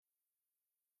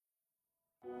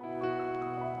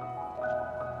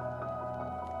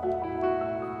Welcome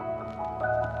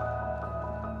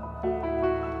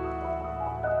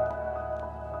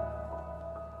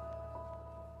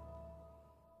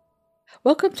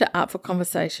to Artful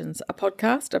Conversations, a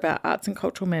podcast about arts and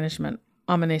cultural management.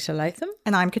 I'm Anita Latham.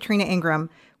 And I'm Katrina Ingram.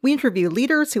 We interview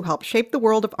leaders who help shape the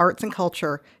world of arts and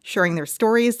culture, sharing their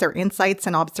stories, their insights,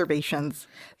 and observations.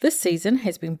 This season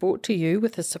has been brought to you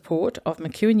with the support of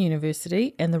Queen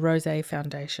University and the Rose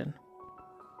Foundation.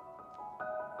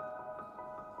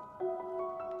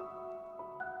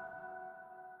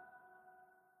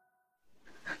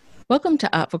 Welcome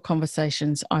to Artful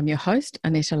Conversations. I'm your host,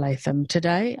 Anita Latham.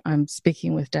 Today, I'm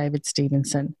speaking with David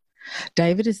Stevenson.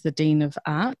 David is the Dean of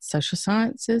Arts, Social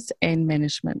Sciences and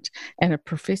Management and a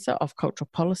Professor of Cultural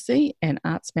Policy and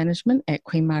Arts Management at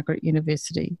Queen Margaret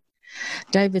University.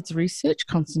 David's research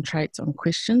concentrates on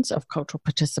questions of cultural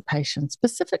participation,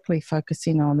 specifically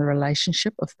focusing on the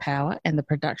relationship of power and the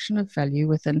production of value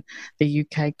within the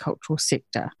UK cultural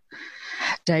sector.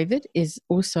 David is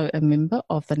also a member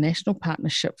of the National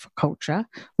Partnership for Culture,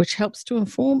 which helps to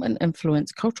inform and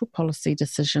influence cultural policy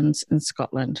decisions in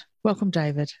Scotland. Welcome,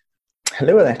 David.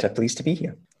 Hello, Aletta. Pleased to be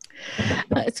here.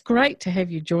 It's great to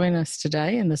have you join us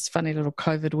today in this funny little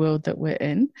COVID world that we're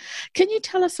in. Can you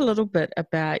tell us a little bit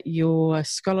about your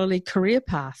scholarly career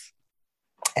path?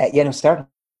 Certainly.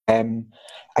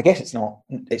 I guess it's not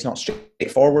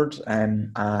straightforward,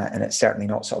 and it's certainly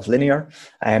not sort of linear.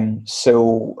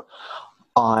 So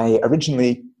I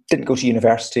originally didn't go to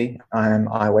university.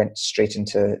 I went straight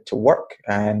into work,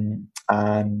 and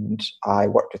I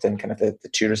worked within kind of the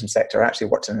tourism sector. I actually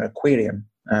worked in an aquarium.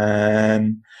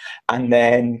 And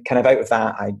then kind of out of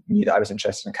that, I knew that I was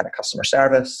interested in kind of customer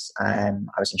service. I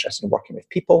was interested in working with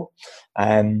people.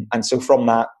 And so from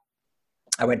that,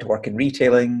 I went to work in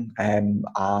retailing, and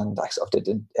I sort of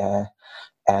did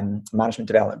management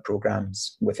development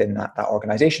programs within that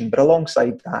organisation. But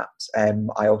alongside that,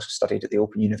 I also studied at the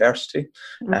Open University.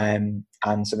 And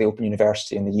so the Open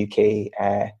University in the UK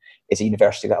is a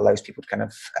university that allows people to kind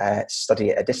of study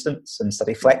at a distance and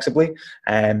study flexibly.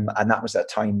 And that was at a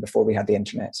time before we had the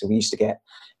internet. So we used to get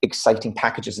exciting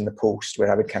packages in the post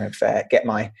where I would kind of get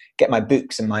my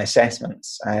books and my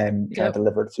assessments kind of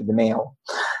delivered through the mail.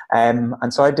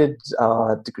 And so I did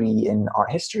a degree in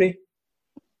art history.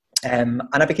 And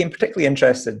I became particularly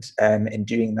interested in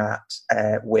doing that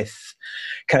with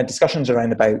kind of discussions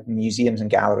around about museums and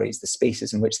galleries, the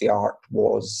spaces in which the art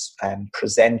was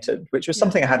presented, which was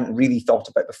something I hadn't really thought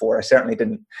about before. I certainly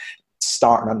didn't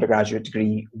start an undergraduate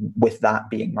degree with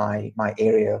that being my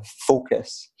area of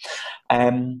focus.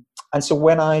 And so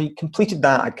when I completed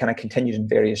that, I kind of continued in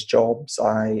various jobs.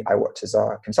 I worked as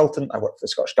a consultant. I worked for the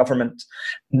Scottish Government,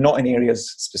 not in areas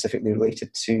specifically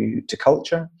related to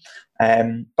culture.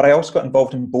 But I also got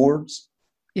involved in boards.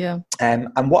 And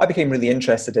what I became really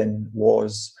interested in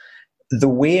was the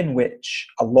way in which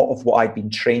a lot of what I'd been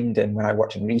trained in when I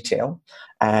worked in retail,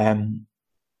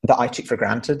 that I took for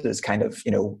granted as kind of,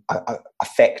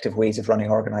 effective ways of running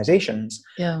organizations,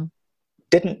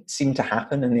 didn't seem to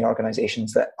happen in the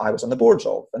organizations that I was on the boards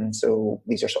of. And so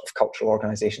these are sort of cultural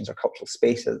organizations or cultural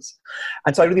spaces.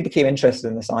 And so I really became interested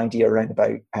in this idea around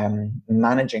about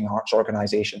managing arts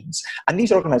organizations. And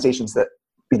these organizations that,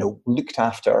 looked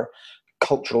after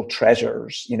cultural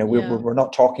treasures. We're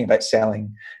not talking about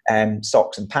selling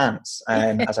socks and pants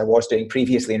as I was doing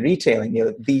previously in retailing.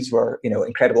 These were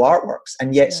incredible artworks,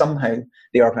 and yet somehow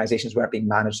the organizations weren't being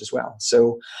managed as well.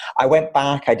 So I went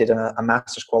back, I did a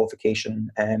master's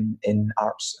qualification in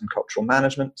arts and cultural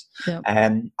management.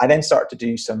 I then started to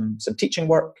do some teaching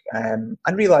work and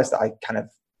realized that I kind of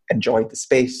enjoyed the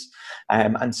space.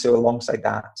 And so alongside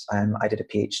that, I did a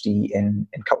PhD in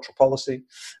cultural policy.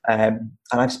 And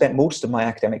I've spent most of my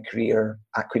academic career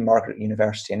at Queen Margaret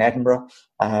University in Edinburgh.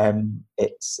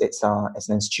 It's an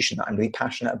institution that I'm really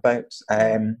passionate about.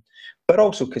 But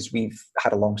also because we've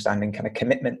had a long-standing kind of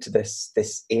commitment to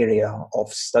this area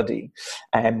of study.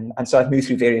 And so I've moved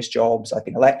through various jobs. I've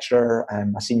been a lecturer,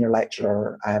 a senior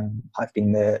lecturer. I've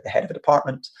been the head of a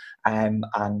department. And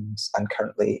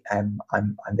currently I'm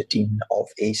the dean of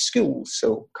a school,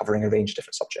 so covering a range of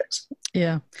different subjects.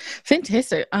 Yeah,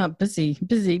 fantastic.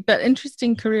 Busy, but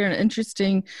interesting career, and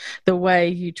interesting the way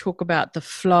you talk about the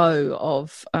flow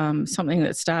of something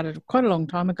that started quite a long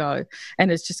time ago,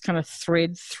 and it's just kind of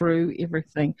thread through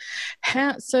everything.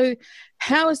 How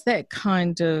has that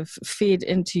kind of fed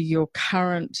into your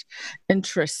current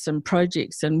interests and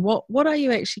projects, and what are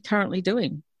you actually currently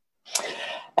doing?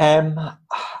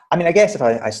 I guess if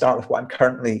I start with what I'm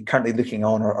currently looking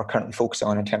on or currently focusing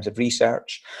on in terms of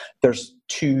research, there's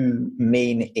two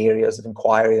main areas of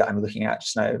inquiry that I'm looking at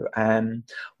just now.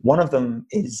 One of them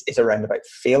is around about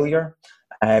failure.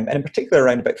 and in particular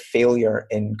around about failure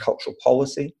in cultural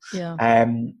policy. Yeah.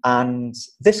 And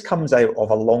this comes out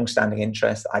of a long-standing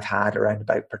interest that I've had around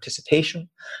about participation,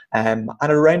 and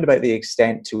around about the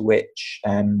extent to which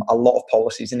a lot of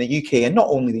policies in the UK, and not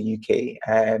only the UK,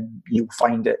 you'll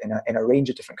find it in a range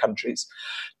of different countries,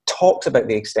 talks about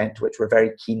the extent to which we're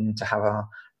very keen to have a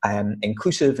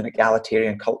inclusive and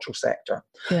egalitarian cultural sector.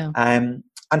 Yeah.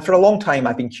 And for a long time,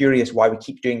 I've been curious why we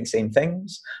keep doing the same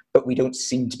things, but we don't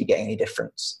seem to be getting any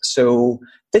difference. So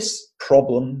this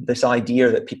problem, this idea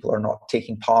that people are not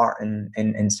taking part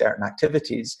in certain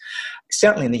activities,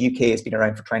 certainly in the UK has been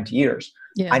around for 20 years.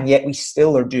 Yeah. And yet we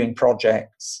still are doing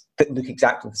projects that look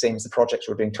exactly the same as the projects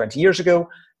we were doing 20 years ago.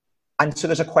 And so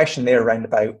there's a question there around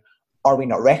about, are we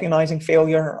not recognizing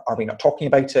failure? Are we not talking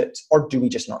about it? Or do we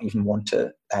just not even want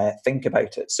to think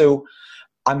about it? So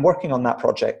I'm working on that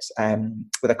project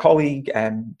with a colleague,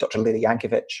 Dr. Lily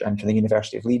Yankovic, from the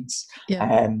University of Leeds.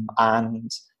 Yeah. And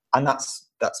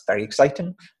that's very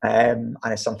exciting. And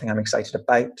it's something I'm excited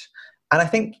about. And I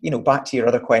think, back to your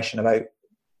other question about,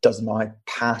 does my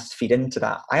past feed into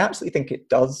that? I absolutely think it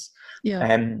does.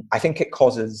 Yeah. I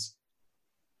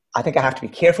think I have to be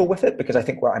careful with it, because I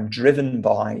think what I'm driven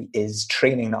by is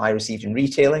training that I received in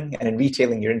retailing. And in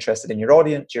retailing, you're interested in your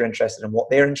audience, you're interested in what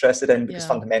they're interested in, because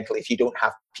fundamentally, if you don't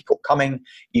have people coming,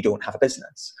 you don't have a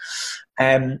business.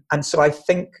 And so I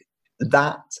think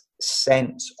that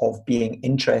sense of being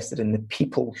interested in the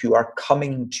people who are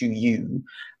coming to you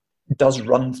does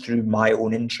run through my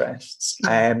own interests.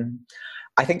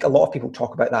 I think a lot of people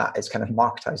talk about that as kind of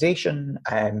marketization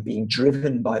and being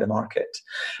driven by the market.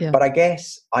 Yeah. But I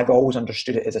guess I've always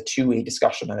understood it as a two-way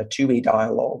discussion and a two-way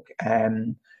dialogue,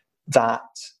 that,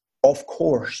 of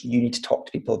course, you need to talk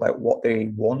to people about what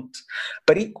they want.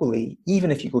 But equally,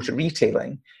 even if you go to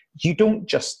retailing, you don't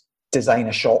just design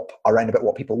a shop around about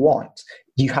what people want.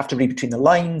 You have to read between the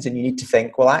lines, and you need to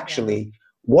think, well, actually,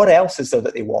 what else is there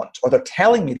that they want? Or they're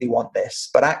telling me they want this,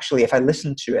 but actually, if I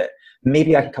listen to it,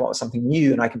 maybe I can come up with something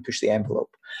new and I can push the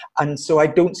envelope. And so I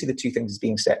don't see the two things as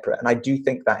being separate. And I do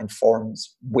think that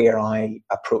informs where I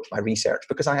approach my research,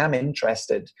 because I am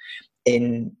interested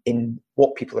in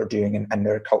what people are doing and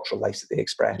their cultural lives that they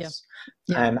express.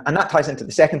 And that ties into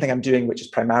the second thing I'm doing, which is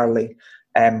primarily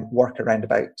work around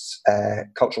about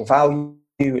cultural value,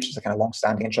 which is a kind of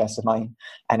long-standing interest of mine,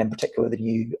 and in particular the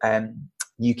new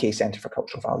UK Centre for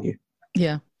Cultural Value.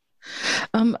 Yeah.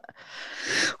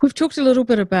 We've talked a little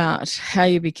bit about how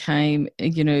you became,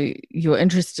 your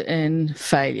interest in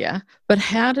failure, but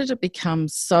how did it become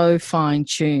so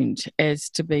fine-tuned as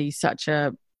to be such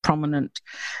a prominent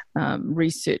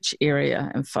research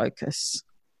area and focus?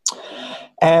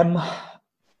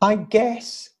 I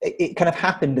guess it kind of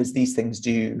happened as these things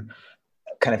do,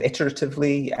 kind of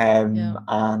iteratively,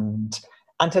 and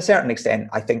to a certain extent,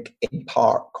 I think in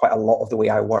part, quite a lot of the way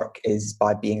I work is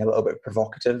by being a little bit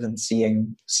provocative and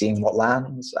seeing what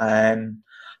lands. I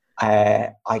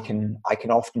can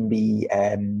often be,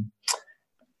 I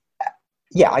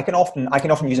can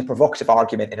often use a provocative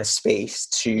argument in a space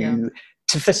to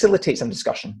facilitate some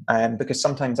discussion, because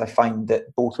sometimes I find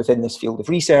that both within this field of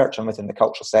research and within the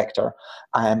cultural sector,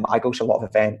 I go to a lot of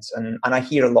events and I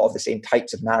hear a lot of the same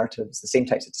types of narratives, the same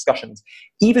types of discussions,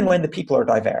 even when the people are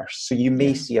diverse. So you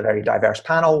may see a very diverse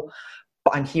panel,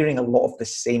 but I'm hearing a lot of the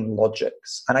same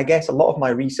logics. And I guess a lot of my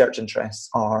research interests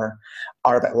are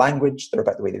about language, they're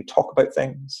about the way that we talk about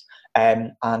things,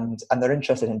 and they're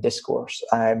interested in discourse.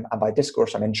 And by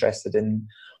discourse, I'm interested in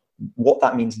what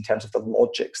that means in terms of the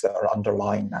logics that are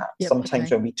underlying that.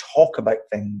 Sometimes when we talk about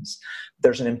things,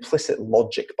 there's an implicit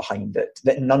logic behind it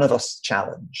that none of us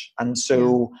challenge. And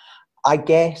so I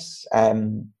guess I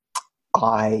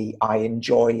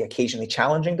enjoy occasionally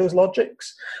challenging those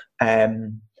logics,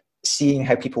 seeing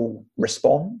how people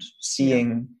respond,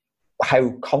 seeing how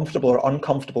comfortable or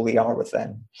uncomfortable they are with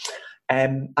them.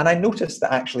 And I noticed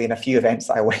that actually in a few events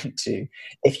that I went to,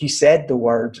 if you said the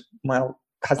word, well,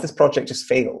 has this project just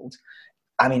failed?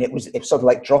 I mean, it was sort of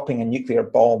like dropping a nuclear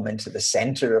bomb into the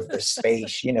center of the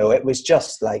space. It was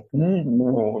just like,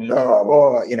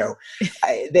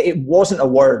 it wasn't a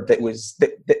word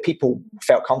that people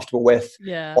felt comfortable with,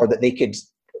 or that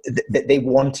they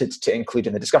wanted to include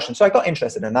in the discussion. So I got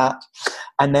interested in that.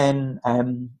 And then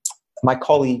my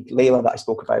colleague Layla that I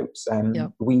spoke about,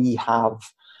 we have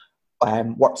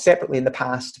worked separately in the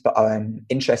past, but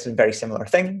interested in very similar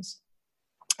things.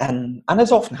 And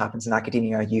as often happens in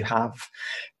academia, you have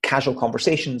casual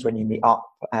conversations when you meet up.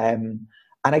 And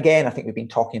again, I think we've been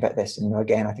talking about this. And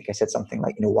again, I think I said something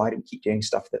like, why do we keep doing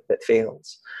stuff that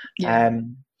fails?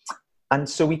 And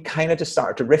so we kind of just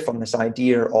started to riff on this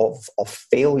idea of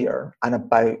failure and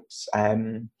about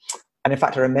And in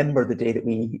fact, I remember the day that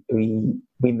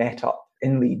we met up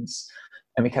in Leeds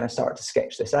and we kind of started to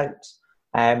sketch this out.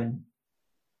 And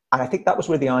I think that was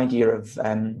where the idea of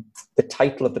the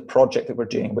title of the project that we're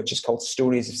doing, which is called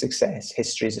Stories of Success,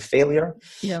 Histories of Failure,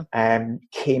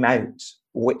 came out,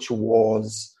 which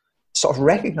was sort of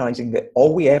recognizing that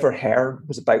all we ever heard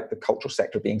was about the cultural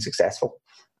sector being successful,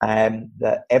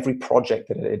 that every project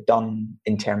that it had done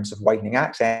in terms of widening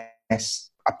access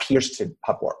appears to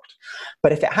have worked.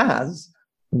 But if it has,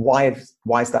 why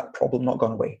has that problem not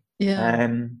gone away?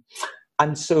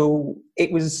 And so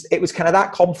it was kind of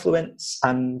that confluence,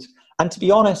 and to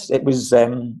be honest, it was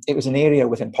an area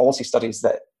within policy studies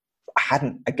that I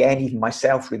hadn't, again, even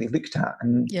myself really looked at,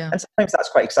 and sometimes that's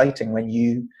quite exciting when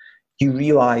you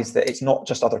realise that it's not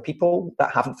just other people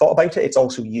that haven't thought about it; it's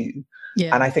also you.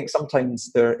 And I think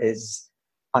sometimes there is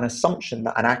an assumption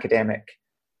that an academic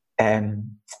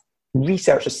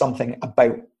researches something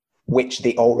about which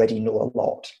they already know a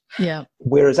lot.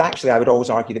 Whereas actually I would always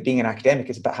argue that being an academic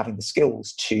is about having the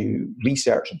skills to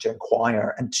research and to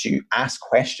inquire and to ask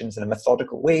questions in a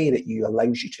methodical way that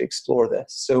allows you to explore this.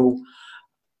 So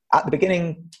at the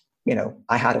beginning,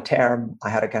 I had a term, I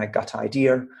had a kind of gut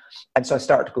idea. And so I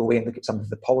started to go away and look at some of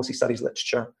the policy studies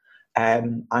literature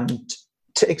and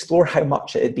to explore how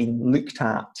much it had been looked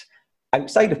at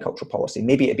outside of cultural policy.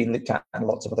 Maybe it had been looked at in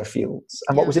lots of other fields.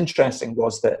 And what was interesting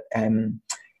was that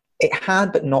it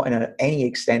had, but not in any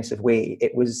extensive way.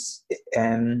 It was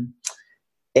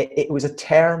it was a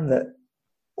term that,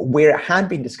 where it had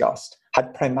been discussed,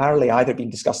 had primarily either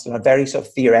been discussed on a very sort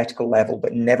of theoretical level,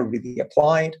 but never really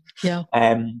applied,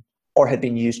 or had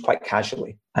been used quite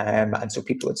casually. And so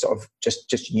people had sort of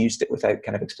just used it without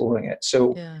kind of exploring it.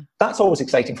 So that's always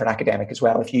exciting for an academic as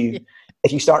well. If you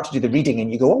start to do the reading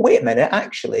and you go, oh, wait a minute,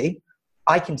 actually,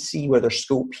 I can see where there's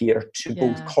scope here to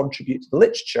both contribute to the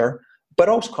literature, but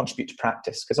also contribute to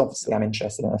practice, because obviously I'm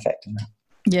interested in affecting that.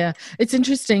 Yeah, it's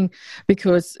interesting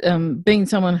because being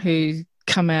someone who's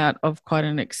come out of quite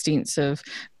an extensive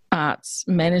arts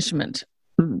management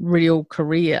real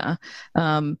career,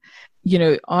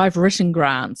 I've written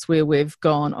grants where we've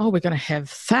gone, we're going to have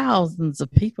thousands of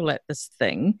people at this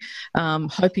thing,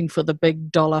 hoping for the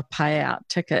big dollar payout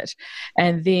ticket,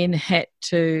 and then had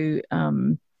to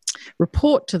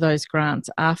report to those grants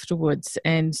afterwards.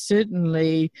 And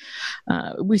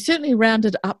we certainly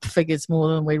rounded up figures more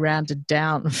than we rounded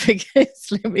down figures,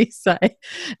 let me say.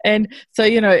 And so,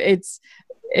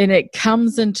 it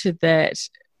comes into that,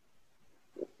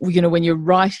 when you're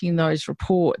writing those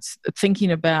reports,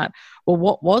 thinking about, well,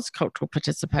 what was cultural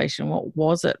participation? What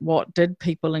was it? What did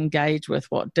people engage with?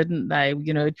 What didn't they?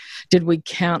 Did we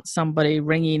count somebody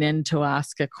ringing in to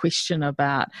ask a question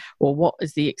about, well, what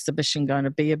is the exhibition going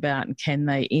to be about, and can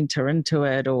they enter into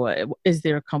it? Or is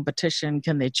there a competition?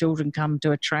 Can their children come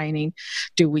to a training?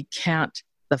 Do we count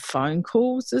the phone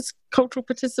calls as cultural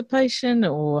participation,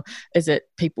 or is it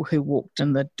people who walked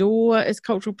in the door as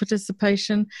cultural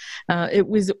participation? It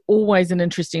was always an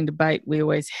interesting debate we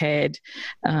always had.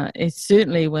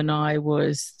 Certainly when I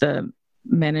was the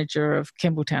manager of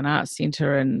Campbelltown Arts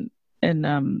Centre in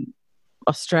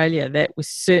Australia, that was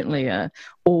certainly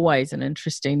always an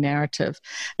interesting narrative.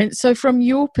 And so from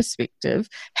your perspective,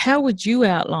 how would you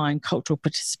outline cultural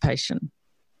participation?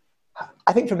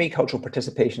 I think for me, cultural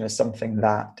participation is something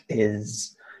that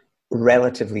is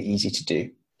relatively easy to do.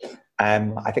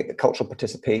 I think that cultural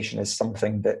participation is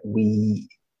something that we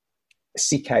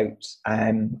seek out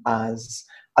as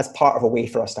part of a way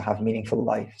for us to have meaningful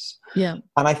lives. Yeah.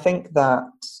 And I think that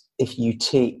if you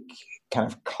take kind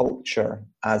of culture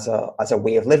as a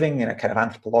way of living in a kind of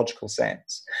anthropological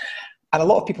sense, and a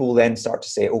lot of people will then start to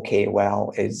say, okay,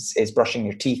 well, is brushing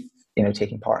your teeth,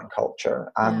 taking part in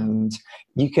culture? And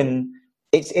you can,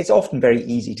 it's often very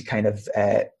easy to kind of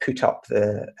put up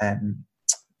the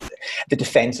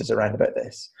defenses around about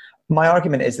this. My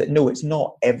argument is that no, it's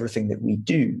not everything that we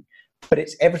do, but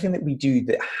it's everything that we do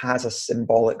that has a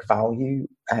symbolic value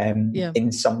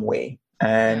in some way.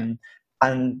 And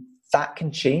that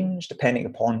can change depending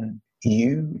upon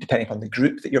you, depending upon the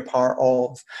group that you're part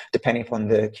of, depending upon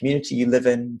the community you live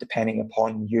in, depending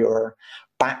upon your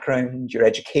background, your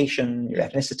education, your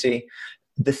ethnicity.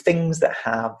 The things that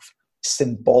have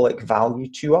symbolic value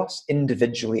to us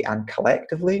individually and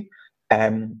collectively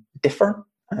differ.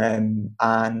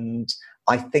 And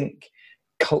I think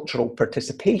cultural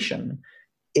participation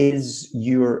is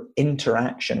your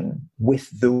interaction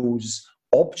with those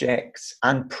objects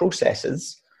and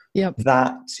processes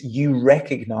that you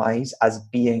recognize as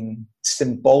being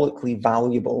symbolically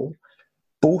valuable,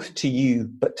 both to you,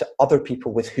 but to other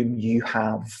people with whom you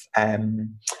have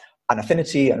an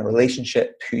affinity and a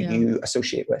relationship, who you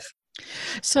associate with.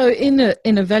 So in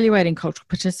evaluating cultural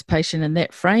participation in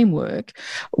that framework,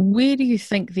 where do you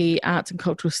think the arts and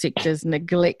cultural sector's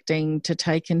neglecting to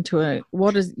take into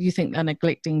you think they're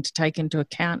neglecting to take into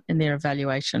account in their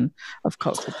evaluation of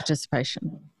cultural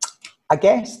participation? I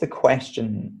guess the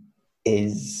question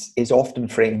is often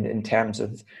framed in terms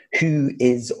of who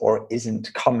is or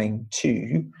isn't coming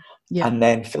to, and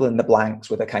then fill in the blanks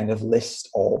with a kind of list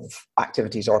of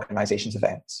activities, organisations,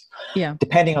 events. Yeah.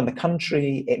 Depending on the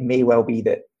country, it may well be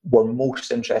that we're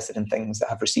most interested in things that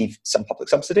have received some public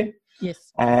subsidy.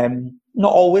 Yes.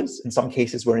 Not always. In some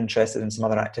cases, we're interested in some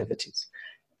other activities.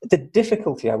 The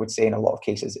difficulty, I would say, in a lot of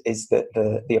cases is that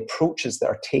the approaches that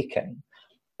are taken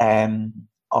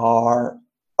are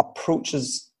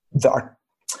approaches that are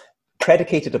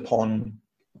predicated upon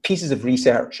pieces of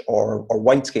research or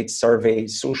wide-scale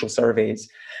surveys, social surveys,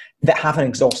 that have an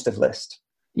exhaustive list.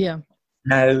 Yeah.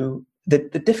 Now, the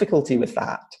difficulty with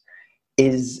that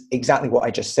is exactly what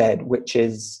I just said, which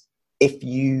is if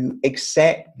you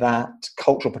accept that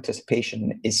cultural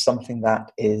participation is something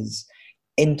that is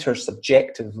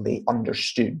intersubjectively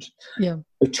understood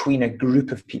between a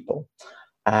group of people,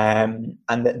 and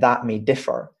that may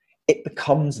differ, it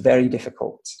becomes very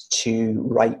difficult to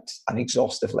write an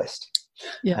exhaustive list.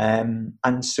 Yeah.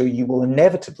 And so you will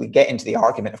inevitably get into the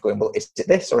argument of going, well, is it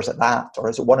this or is it that? Or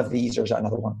is it one of these or is it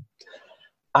another one?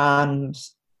 And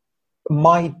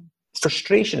my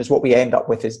frustration is what we end up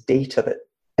with is data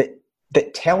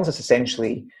that tells us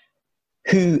essentially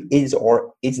who is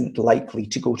or isn't likely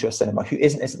to go to a cinema, who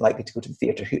isn't likely to go to the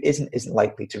theatre, who isn't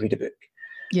likely to read a book.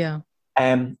 Yeah.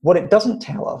 What it doesn't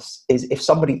tell us is if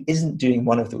somebody isn't doing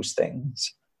one of those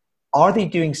things, are they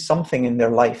doing something in their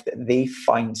life that they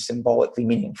find symbolically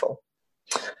meaningful?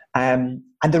 And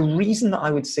the reason that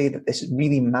I would say that this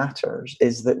really matters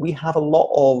is that we have a lot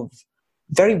of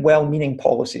very well-meaning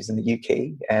policies in the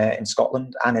UK, in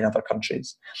Scotland and in other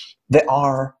countries that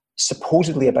are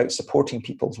supposedly about supporting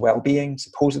people's well-being,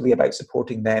 supposedly about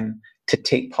supporting them to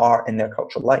take part in their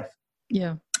cultural life.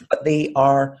 Yeah. But they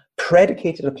are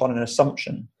predicated upon an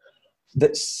assumption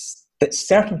that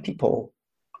certain people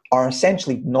are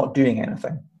essentially not doing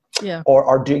anything, or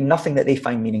are doing nothing that they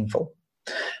find meaningful.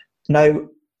 Now,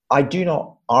 I do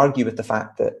not argue with the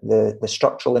fact that the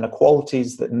structural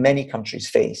inequalities that many countries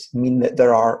face mean that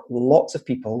there are lots of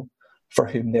people for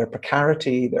whom their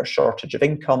precarity, their shortage of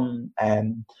income,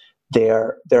 and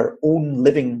their own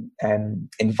living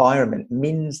environment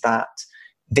means that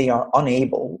they are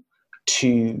unable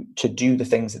to do the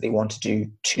things that they want to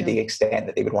do to the extent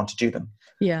that they would want to do them.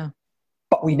 Yeah.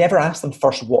 But we never ask them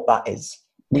first what that is.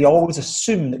 We always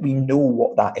assume that we know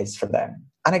what that is for them.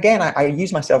 And again, I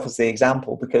use myself as the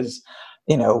example because,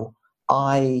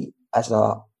 I, as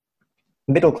a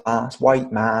middle-class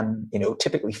white man,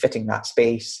 typically fitting that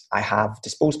space, I have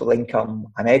disposable income,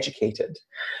 I'm educated.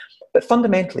 But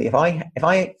fundamentally, if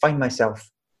I find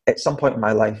myself at some point in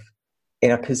my life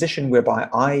in a position whereby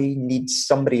I need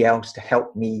somebody else to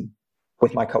help me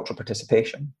with my cultural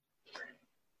participation,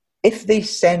 if they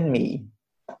send me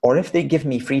or if they give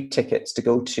me free tickets to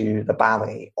go to the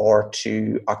ballet or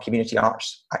to a community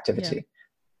arts activity,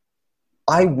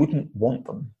 I wouldn't want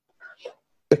them.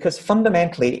 Because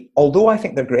fundamentally, although I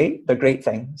think they're great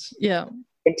things. Yeah.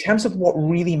 In terms of what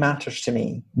really matters to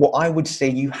me, what I would say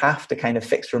you have to kind of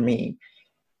fix for me,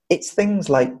 it's things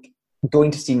like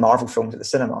going to see Marvel films at the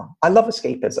cinema. I love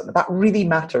escapism. That really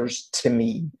matters to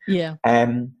me. Yeah.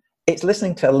 It's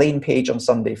listening to Elaine Page on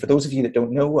Sunday. For those of you that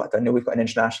don't know, I know we've got an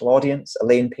international audience.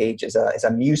 Elaine Page is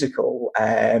a musical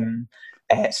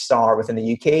star within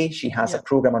the UK. She has a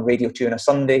program on Radio 2 on a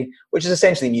Sunday, which is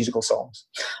essentially musical songs.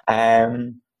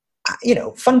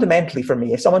 Fundamentally for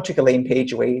me, if someone took Elaine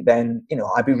Page away, then,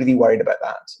 I'd be really worried about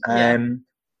that.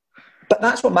 But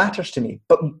that's what matters to me.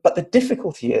 But the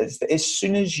difficulty is that as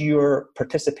soon as your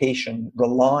participation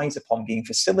relies upon being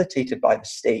facilitated by the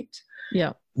state,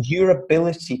 your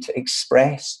ability to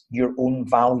express your own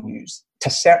values to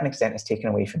a certain extent is taken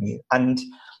away from you. And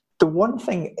the one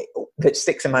thing that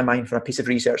sticks in my mind from a piece of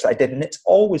research that I did, and it's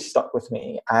always stuck with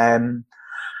me,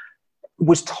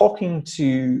 was talking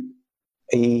to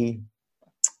a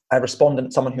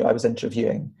respondent, someone who I was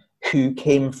interviewing, who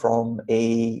came from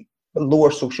a lower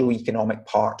socioeconomic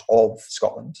part of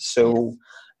Scotland. So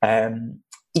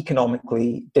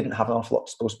economically didn't have an awful lot of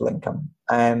disposable income.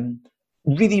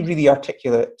 Really, really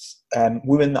articulate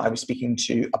woman that I was speaking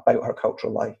to about her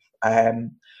cultural life.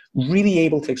 Really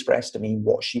able to express to me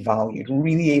what she valued,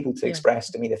 really able to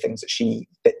express to me the things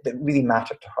that really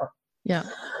mattered to her. Yeah.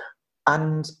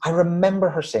 And I remember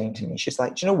her saying to me, she's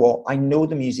like, do you know what? I know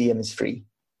the museum is free.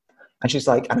 And she's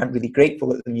like, and I'm really grateful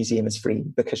that the museum is free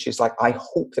because she's like, I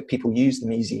hope that people use the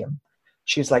museum.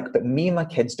 she was like, but me and my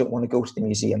kids don't want to go to the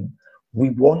museum.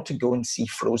 We want to go and see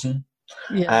Frozen.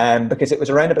 Because it was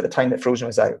around about the time that Frozen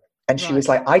was out. And she was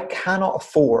like, I cannot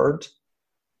afford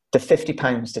the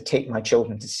 £50 to take my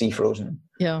children to see Frozen.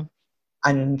 Yeah.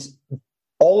 And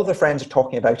all of their friends are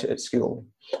talking about it at school,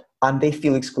 and they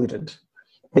feel excluded.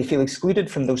 They feel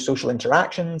excluded from those social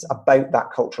interactions about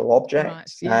that cultural object.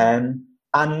 Right, yeah.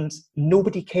 And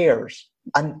nobody cares.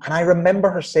 And I remember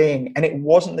her saying, and it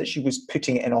wasn't that she was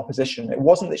putting it in opposition. It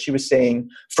wasn't that she was saying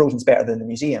Frozen's better than the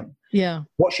museum. Yeah.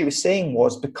 What she was saying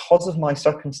was, because of my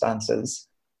circumstances,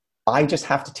 I just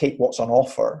have to take what's on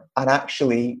offer, and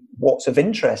actually what's of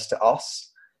interest to us,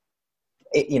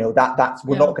 we're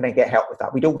not going to get help with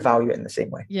that. We don't value it in the same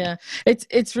way. Yeah,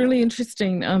 it's really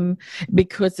interesting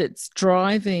because it's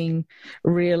driving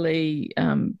really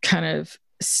kind of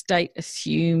state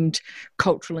assumed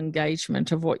cultural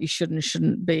engagement of what you should and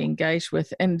shouldn't be engaged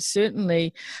with. And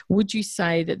certainly, would you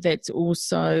say that that's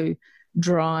also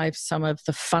drive some of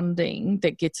the funding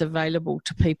that gets available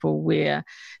to people where,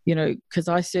 because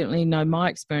I certainly know my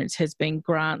experience has been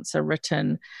grants are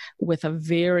written with a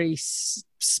very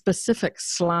specific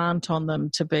slant on them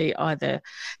to be either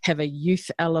have a youth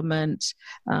element.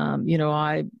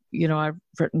 I've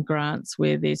written grants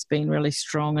where there's been really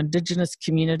strong Indigenous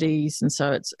communities, and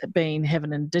so it's been have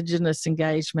an Indigenous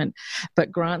engagement, but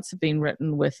grants have been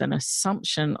written with an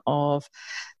assumption of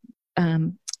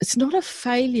it's not a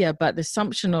failure, but the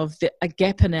assumption of a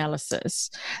gap analysis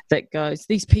that goes,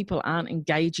 these people aren't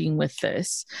engaging with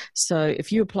this. So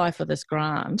if you apply for this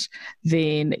grant,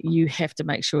 then you have to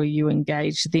make sure you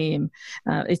engage them.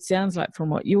 It sounds like from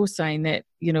what you're saying that,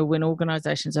 when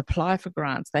organisations apply for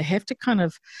grants, they have to kind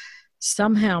of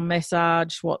somehow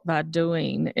massage what they're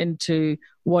doing into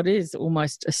what is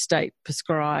almost a state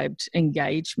prescribed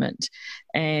engagement.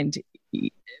 And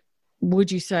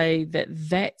would you say that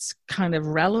that's kind of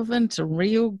relevant and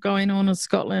real going on in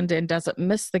Scotland? And does it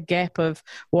miss the gap of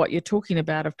what you're talking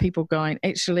about, of people going,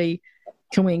 actually,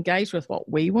 can we engage with what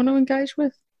we want to engage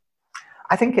with?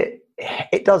 I think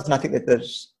it does. And I think that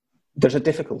there's a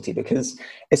difficulty, because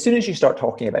as soon as you start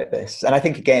talking about this, and I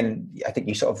think, again,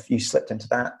 you slipped into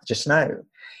that just now,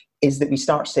 is that we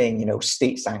start saying,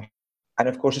 state sanction. And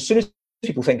of course, as soon as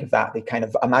people think of that, they kind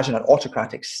of imagine an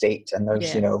autocratic state, and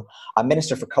there's a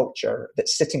minister for culture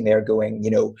that's sitting there going,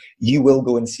 you will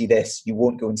go and see this, you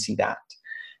won't go and see that.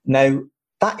 Now,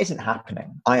 that isn't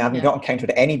happening. I haven't not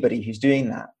encountered anybody who's doing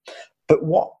that. But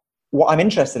what I'm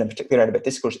interested in, particularly about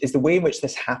discourse, is the way in which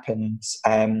this happens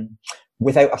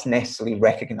without us necessarily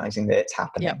recognizing that it's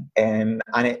happening. And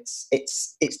it's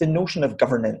the notion of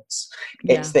governance.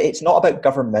 It's not about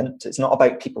government. It's not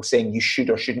about people saying you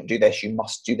should or shouldn't do this, you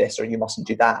must do this or you mustn't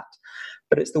do that.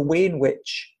 But it's the way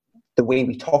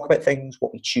we talk about things,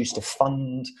 what we choose to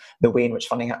fund, the way in which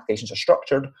funding applications are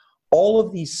structured. All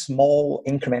of these small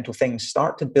incremental things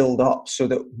start to build up, so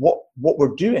that what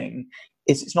we're doing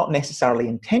is, it's not necessarily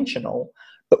intentional,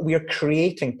 but we are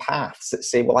creating paths that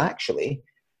say, well, actually,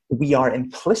 we are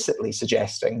implicitly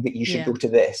suggesting that you should go to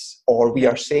this, or we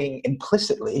are saying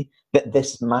implicitly that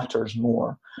this matters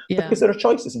more, because there are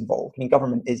choices involved. I mean,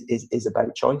 government is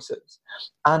about choices.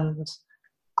 And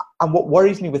what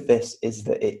worries me with this is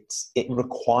that it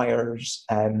requires,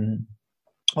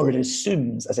 or it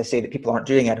assumes, as I say, that people aren't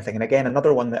doing anything. And again,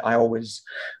 another one that I always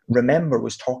remember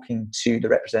was talking to the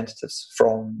representatives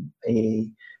from a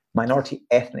minority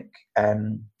ethnic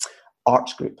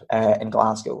arts group in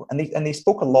Glasgow, and they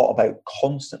spoke a lot about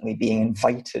constantly being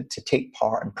invited to take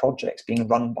part in projects being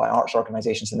run by arts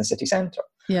organisations in the city centre.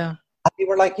 And they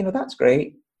were like, that's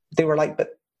great. They were like,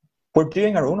 but we're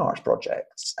doing our own arts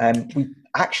projects, and we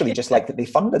actually just like that they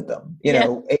funded them.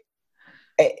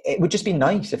 It would just be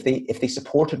nice if they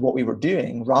supported what we were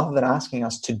doing, rather than asking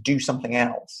us to do something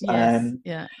else. And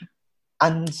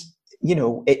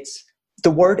it's, the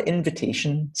word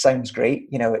invitation sounds great.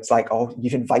 It's like, oh,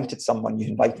 you've invited someone, you've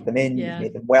invited them in, you've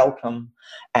made them welcome.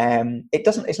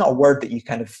 It's not a word that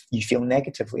you feel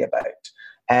negatively about.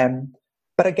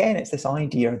 But again, it's this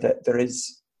idea that there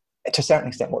is, to a certain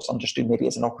extent, what's understood maybe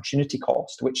as an opportunity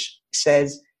cost, which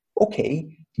says,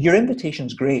 okay, your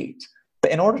invitation's great, but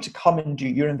in order to come and do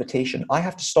your invitation, I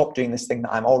have to stop doing this thing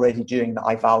that I'm already doing that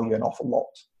I value an awful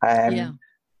lot.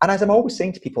 And as I'm always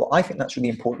saying to people, I think that's really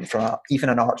important from even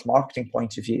an arts marketing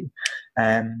point of view.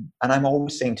 And I'm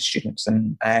always saying to students,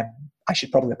 and I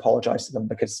should probably apologise to them,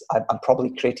 because I'm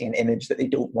probably creating an image that they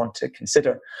don't want to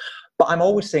consider. But I'm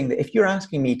always saying that if you're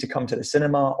asking me to come to the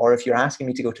cinema, or if you're asking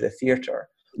me to go to the theatre,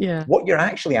 what you're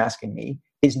actually asking me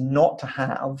is not to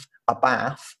have a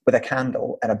bath with a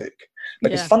candle and a book.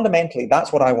 Because fundamentally,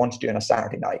 that's what I want to do on a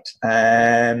Saturday night.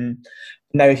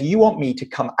 Now, if you want me to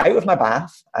come out of my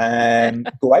bath,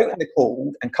 go out in the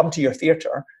cold and come to your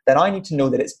theatre, then I need to know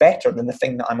that it's better than the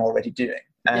thing that I'm already doing.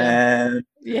 And,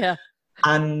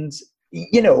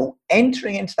 you know,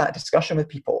 entering into that discussion with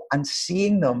people and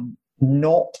seeing them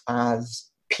not as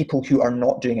people who are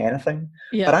not doing anything,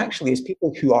 but actually as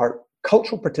people who are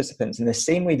cultural participants in the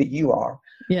same way that you are,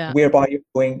 whereby you're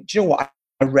going, do you know what?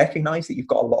 I recognize that you've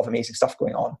got a lot of amazing stuff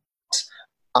going on.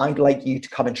 I'd like you to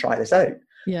come and try this out.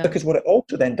 Because what it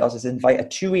also then does is invite a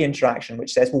two-way interaction,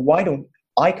 which says, well, why don't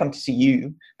I come to see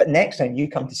you, but next time you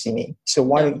come to see me? So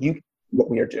why don't you do what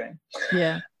we are doing?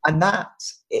 And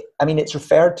that's, I mean, it's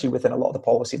referred to within a lot of the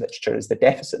policy literature as the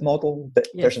deficit model, that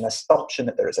there's an assumption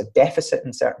that there is a deficit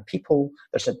in certain people,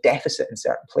 there's a deficit in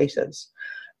certain places.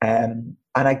 And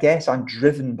I guess I'm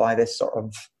driven by this sort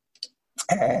of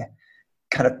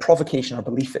kind of provocation or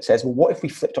belief that says, well, what if we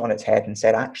flipped on its head and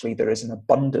said, actually, there is an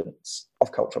abundance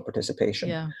of cultural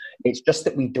participation. It's just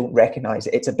that we don't recognize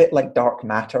it. It's a bit like dark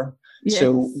matter.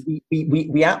 So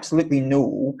we absolutely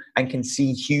know and can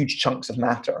see huge chunks of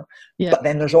matter. But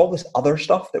then there's all this other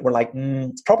stuff that we're like,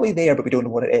 it's probably there, but we don't know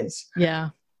what it is.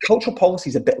 Cultural policy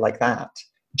is a bit like that.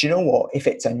 Do you know what? If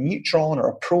it's a neutron or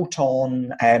a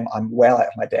proton, I'm well out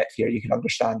of my depth here. You can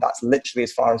understand that's literally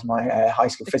as far as my high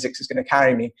school physics is going to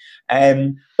carry me.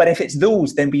 But if it's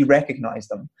those, then we recognize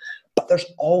them. But there's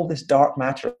all this dark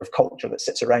matter of culture that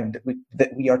sits around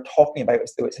that we are talking about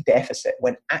as though it's a deficit,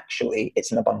 when actually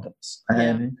it's an abundance.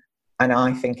 And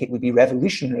I think it would be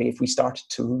revolutionary if we started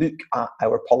to look at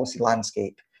our policy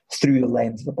landscape through the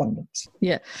lens of abundance.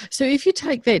 So if you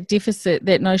take that deficit,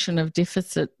 that notion of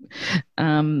deficit,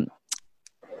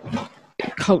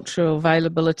 cultural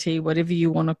availability, whatever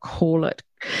you want to call it,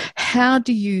 how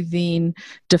do you then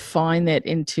define that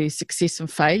into success and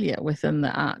failure within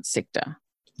the arts sector?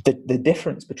 The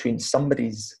difference between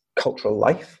somebody's cultural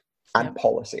life and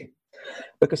policy.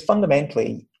 Because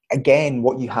fundamentally, again,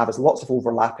 what you have is lots of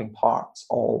overlapping parts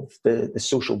of the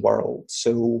social world.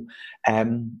 So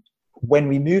when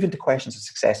we move into questions of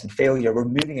success and failure, we're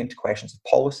moving into questions of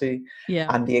policy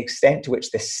and the extent to which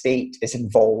the state is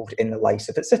involved in the lives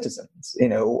of its citizens. You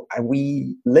know, and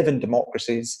we live in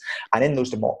democracies, and in those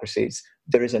democracies,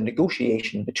 there is a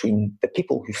negotiation between the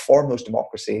people who form those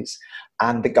democracies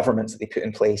and the governments that they put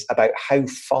in place about how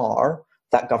far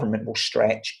that government will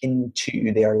stretch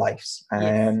into their lives.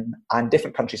 And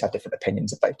different countries have different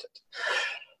opinions about it.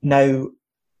 Now,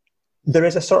 there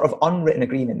is a sort of unwritten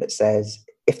agreement that says,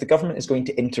 if the government is going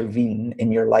to intervene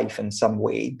in your life in some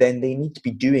way, then they need to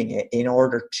be doing it in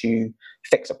order to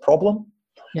fix a problem,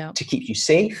 to keep you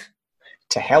safe,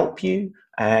 to help you,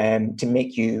 to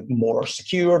make you more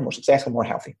secure, more successful, more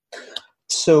healthy.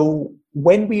 So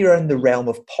when we are in the realm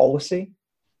of policy,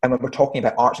 and when we're talking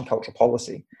about arts and cultural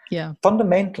policy,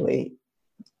 fundamentally,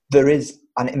 there is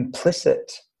an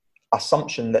implicit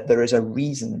assumption that there is a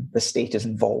reason the state is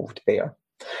involved there.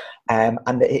 And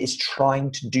that it is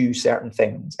trying to do certain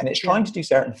things, and it's trying to do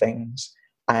certain things.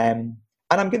 And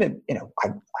I'm going to, you know,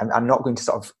 I'm not going to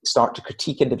sort of start to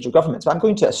critique individual governments, but I'm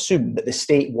going to assume that the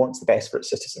state wants the best for its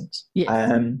citizens.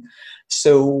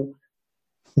 So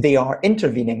they are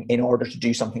intervening in order to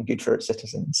do something good for its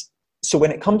citizens. So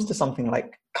when it comes to something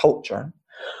like culture,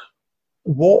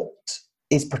 what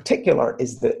is particular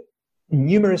is that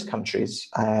numerous countries,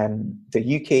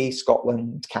 the UK,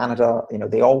 Scotland, Canada, you know,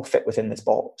 they all fit within this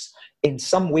box. In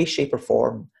some way, shape or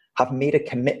form, have made a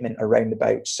commitment around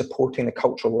about supporting the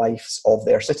cultural lives of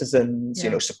their citizens, you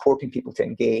know, supporting people to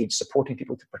engage, supporting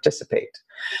people to participate.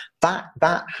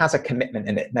 That has a commitment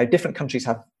in it. Now, different countries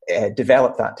have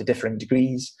developed that to differing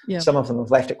degrees. Some of them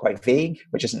have left it quite vague,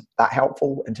 which isn't that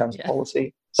helpful in terms of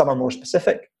policy. Some are more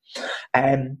specific.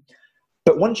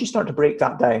 But once you start to break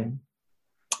that down,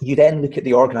 you then look at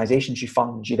the organizations you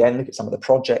fund, you then look at some of the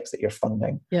projects that you're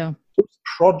funding. Those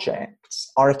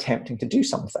projects are attempting to do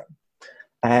something.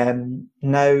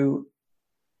 Now,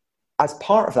 as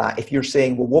part of that, if you're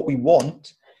saying, well, what we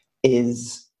want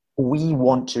is we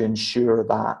want to ensure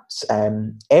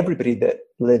that everybody that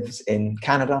lives in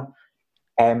Canada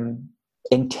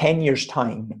in 10 years'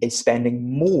 time is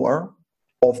spending more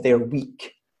of their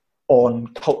week on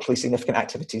culturally significant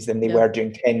activities than they were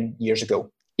doing 10 years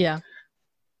ago.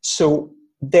 So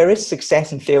there is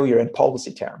success and failure in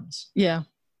policy terms.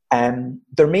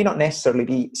 There may not necessarily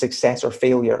be success or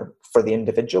failure for the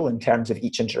individual in terms of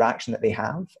each interaction that they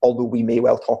have, although we may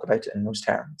well talk about it in those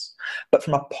terms. But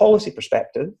from a policy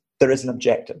perspective, there is an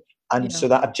objective. And so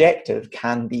that objective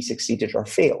can be succeeded or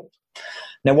failed.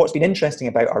 Now, what's been interesting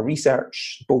about our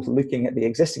research, both looking at the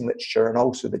existing literature and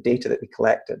also the data that we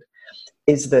collected,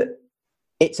 is that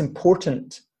it's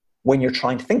important when you're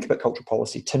trying to think about cultural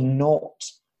policy to not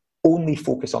only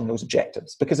focus on those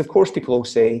objectives. Because, of course, people will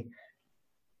say,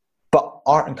 but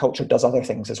art and culture does other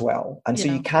things as well. And so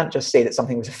you can't just say that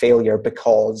something was a failure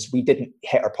because we didn't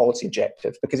hit our policy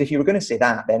objective. Because if you were going to say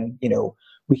that, then,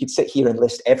 we could sit here and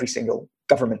list every single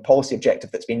government policy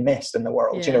objective that's been missed in the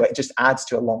world. It just adds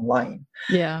to a long line.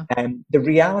 Yeah. The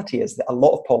reality is that a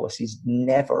lot of policies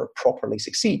never properly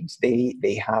succeed.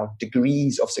 They have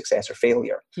degrees of success or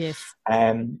failure. Yes.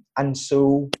 And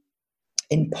so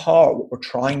in part, what we're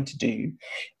trying to do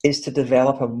is to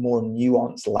develop a more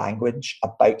nuanced language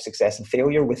about success and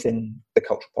failure within the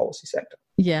cultural policy sector.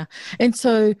 Yeah. And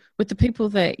so with the people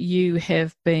that you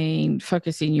have been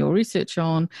focusing your research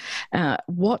on,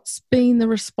 what's been the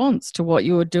response to what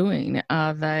you're doing?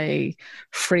 Are they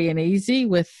free and easy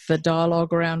with the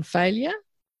dialogue around failure?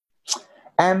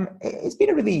 It's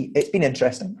been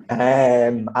interesting,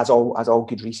 as all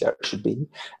good research should be.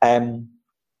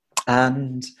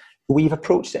 And we've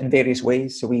approached it in various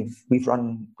ways. So we've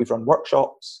run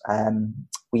workshops.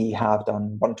 We have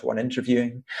done one-to-one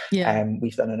interviewing. Yeah.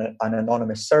 We've done an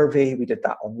anonymous survey. We did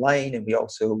that online, and we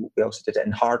also did it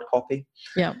in hard copy.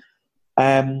 Yeah.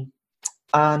 And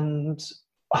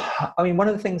I mean, one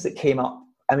of the things that came up,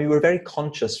 we were very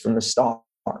conscious from the start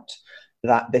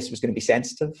that this was going to be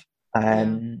sensitive,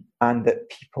 and that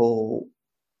people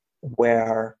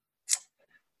were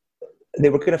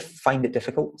going to find it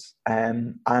difficult.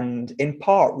 And in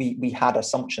part, we had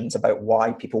assumptions about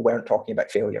why people weren't talking about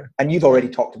failure. And you've already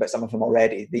talked about some of them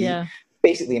already.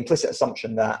 Basically implicit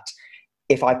assumption that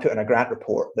if I put in a grant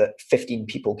report that 15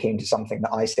 people came to something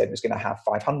that I said was going to have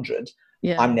 500,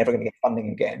 I'm never going to get funding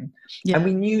again. Yeah. And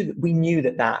we knew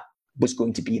that was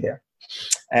going to be there.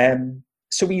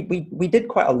 So we did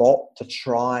quite a lot to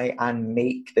try and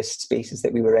make the spaces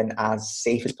that we were in as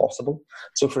safe as possible.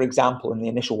 So, for example, in the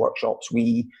initial workshops,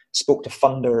 we spoke to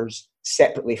funders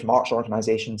separately from arts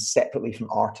organisations, separately from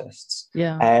artists,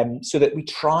 so that we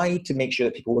tried to make sure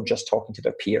that people were just talking to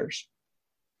their peers.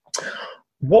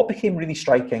 What became really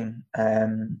striking,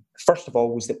 first of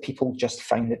all, was that people just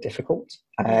found it difficult.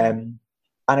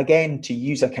 And again, to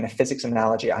use a kind of physics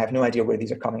analogy, I have no idea where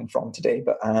these are coming from today,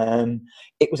 but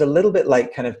it was a little bit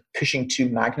like kind of pushing two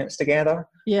magnets together,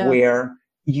 where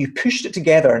you pushed it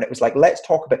together and it was like, let's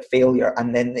talk about failure,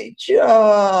 and then they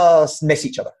just miss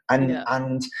each other.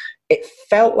 And it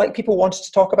felt like people wanted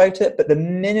to talk about it, but the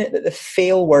minute that the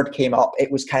fail word came up,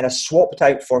 it was kind of swapped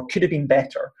out for could have been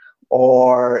better,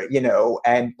 or,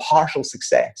 partial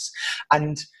success.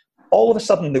 And all of a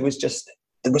sudden there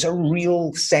was a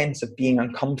real sense of being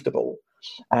uncomfortable.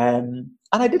 And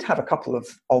I did have a couple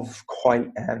of quite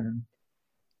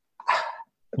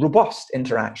robust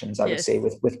interactions, I would say,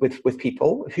 with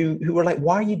people who were like,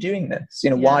 why are you doing this?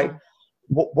 Why,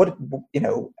 what,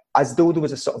 as though there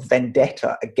was a sort of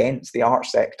vendetta against the art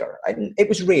sector. It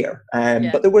was rare.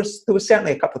 But there was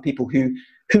certainly a couple of people who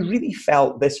really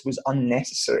felt this was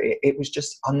unnecessary. It was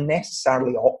just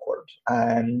unnecessarily awkward.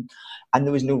 And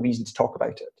there was no reason to talk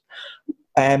about it.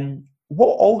 What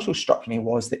also struck me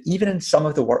was that even in some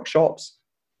of the workshops,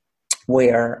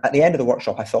 where at the end of the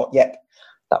workshop I thought, yep,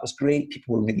 that was great,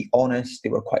 people were really honest, they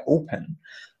were quite open,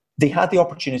 they had the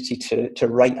opportunity to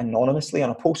write anonymously on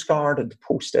a postcard and to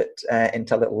post it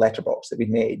into a little letterbox that we'd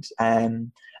made.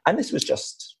 And this was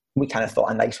just, we kind of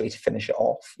thought, a nice way to finish it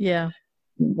off. Yeah.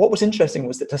 What was interesting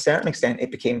was that to a certain extent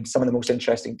it became some of the most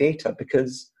interesting data,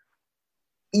 because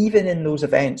even in those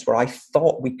events where I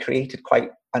thought we created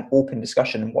quite an open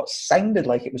discussion and what sounded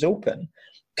like it was open,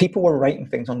 people were writing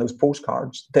things on those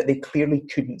postcards that they clearly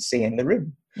couldn't say in the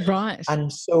room. Right.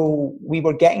 And so we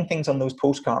were getting things on those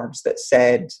postcards that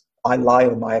said, I lie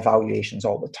on my evaluations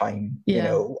all the time.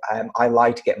 I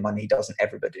lie to get money, doesn't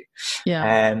everybody?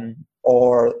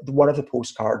 Or one of the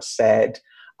postcards said,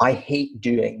 I hate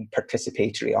doing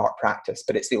participatory art practice,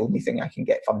 but it's the only thing I can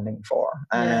get funding for.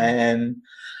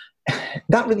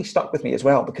 That really stuck with me as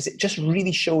well, because it just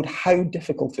really showed how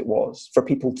difficult it was for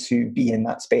people to be in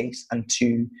that space and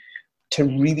to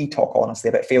really talk honestly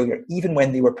about failure, even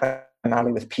when they were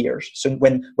primarily with peers. So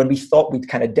when we thought we'd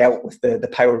kind of dealt with the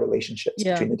power relationships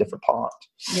between the different parts.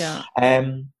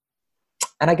 And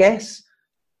I guess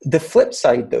the flip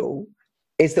side, though,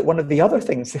 is that one of the other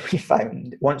things that we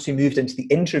found once we moved into the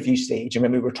interview stage and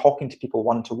when we were talking to people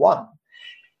one-to-one,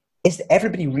 is that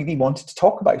everybody really wanted to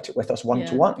talk about it with us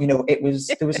one-to-one. There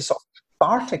was a sort of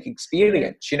cathartic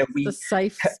experience. The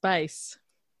safe space.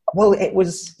 Well, it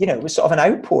was sort of an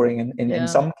outpouring in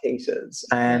some cases.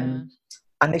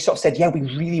 And they sort of said, yeah, we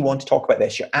really want to talk about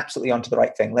this. You're absolutely onto the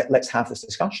right thing. Let's have this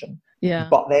discussion. Yeah.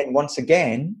 But then once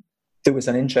again, there was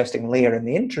an interesting layer in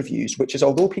the interviews, which is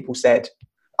although people said,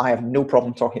 I have no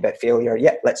problem talking about failure.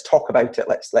 Yeah, let's talk about it.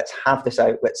 Let's have this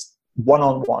out. Let's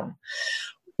one-on-one.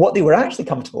 What they were actually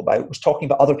comfortable about was talking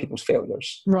about other people's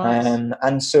failures. Right.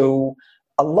 And so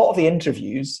a lot of the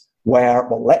interviews were,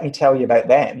 well, let me tell you about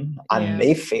them, and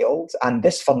they've failed, and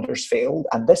this funder's failed,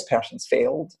 and this person's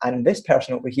failed, and this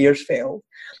person over here's failed.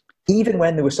 Even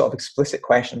when there were sort of explicit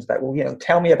questions about, well,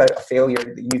 tell me about a failure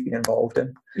that you've been involved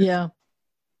in. Yeah.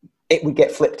 It would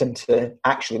get flipped into,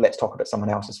 actually, let's talk about someone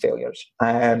else's failures.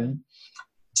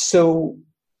 So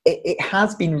it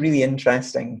has been really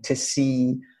interesting to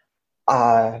see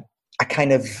a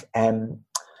kind of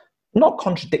not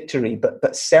contradictory,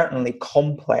 but certainly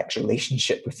complex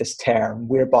relationship with this term,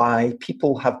 whereby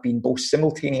people have been both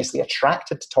simultaneously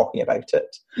attracted to talking about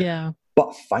it,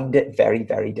 but find it very,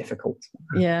 very difficult.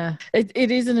 Yeah,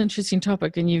 it is an interesting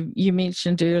topic. And you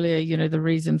mentioned earlier, the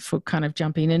reason for kind of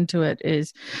jumping into it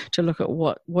is to look at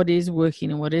what is working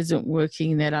and what isn't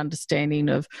working, that understanding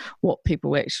of what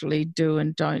people actually do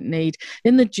and don't need.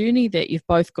 In the journey that you've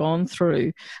both gone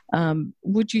through,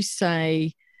 would you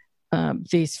say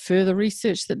there's further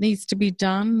research that needs to be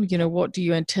done? What do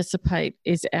you anticipate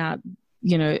is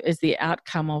the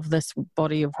outcome of this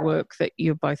body of work that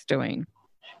you're both doing?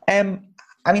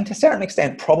 To a certain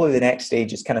extent, probably the next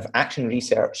stage is kind of action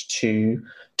research to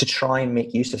try and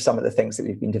make use of some of the things that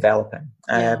we've been developing.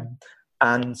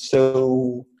 And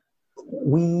so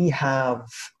we have,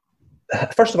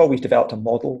 first of all, we've developed a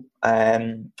model,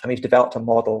 and we've developed a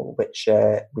model which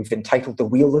we've entitled the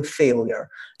Wheel of Failure,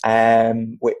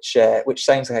 which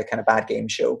sounds like a kind of bad game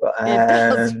show, but it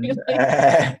does,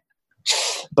 really.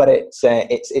 But it's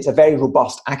a very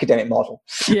robust academic model,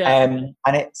 and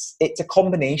it's a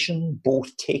combination,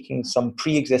 both taking some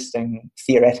pre-existing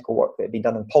theoretical work that had been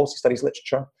done in policy studies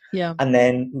literature, and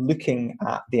then looking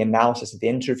at the analysis of the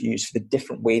interviews for the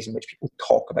different ways in which people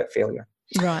talk about failure.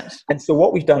 Right. And so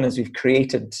what we've done is we've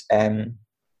created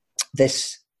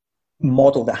this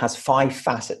model that has 5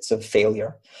 facets of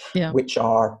failure, which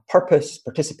are purpose,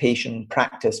 participation,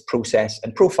 practice, process,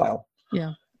 and profile.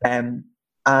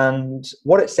 And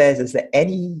what it says is that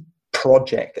any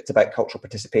project that's about cultural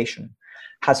participation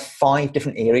has 5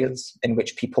 different areas in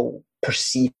which people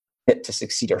perceive it to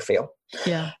succeed or fail.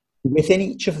 Within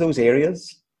each of those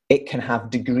areas, it can have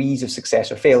degrees of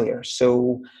success or failure.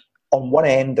 So on one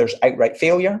end, there's outright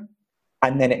failure,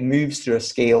 and then it moves through a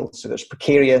scale. So there's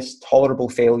precarious, tolerable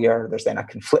failure. There's then a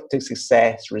conflicted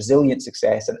success, resilient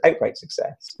success, and outright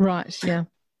success. Right, yeah.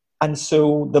 And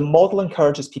so the model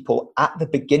encourages people at the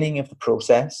beginning of the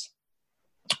process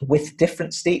with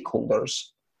different stakeholders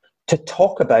to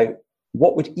talk about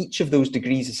what would each of those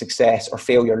degrees of success or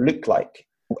failure look like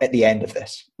at the end of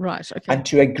this. Right, okay. And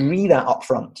to agree that up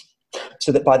front,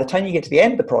 so that by the time you get to the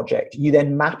end of the project, you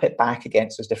then map it back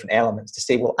against those different elements to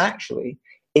say, well, actually,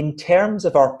 in terms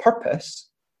of our purpose,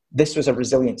 this was a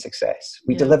resilient success.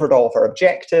 We delivered all of our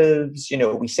objectives,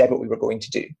 we said what we were going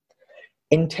to do.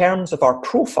 In terms of our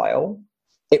profile,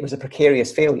 it was a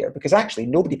precarious failure because actually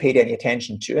nobody paid any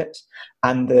attention to it,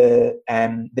 and the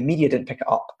media didn't pick it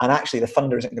up, and actually the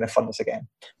funder isn't going to fund us again.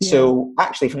 So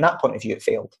actually from that point of view, it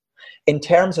failed. In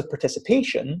terms of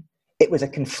participation, it was a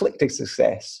conflicted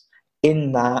success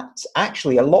in that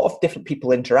actually a lot of different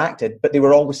people interacted, but they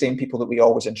were all the same people that we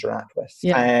always interact with.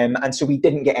 And so we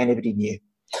didn't get anybody new.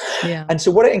 And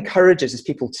so what it encourages is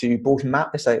people to both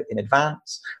map this out in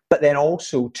advance, but then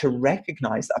also to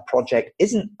recognize that a project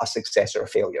isn't a success or a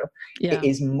failure. It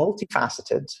is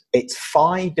multifaceted. It's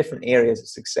 5 different areas of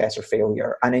success or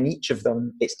failure, and in each of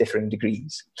them, it's differing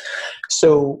degrees.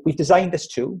 So we've designed this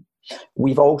tool.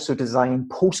 We've also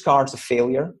designed postcards of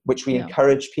failure, which we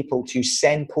encourage people to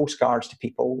send postcards to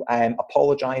people,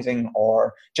 apologizing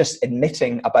or just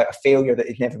admitting about a failure that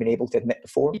they've never been able to admit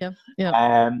before.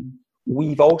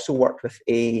 We've also worked with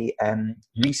a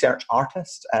research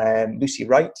artist, Lucy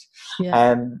Wright,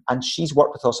 and she's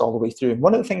worked with us all the way through. And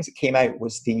one of the things that came out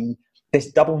was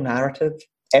this double narrative.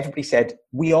 Everybody said,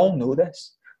 we all know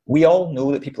this. We all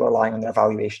know that people are lying on their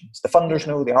evaluations. The funders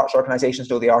know, the arts organisations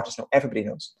know, the artists know, everybody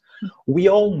knows. We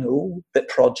all know that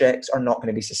projects are not going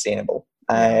to be sustainable.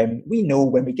 We know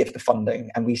when we give the funding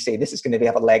and we say this is going to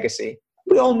have a legacy.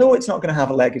 We all know it's not going to have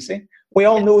a legacy. We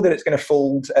all know that it's going to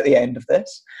fold at the end of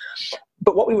this.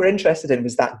 But what we were interested in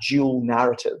was that dual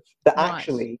narrative, that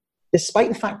actually, despite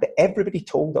the fact that everybody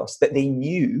told us that they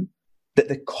knew that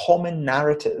the common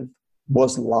narrative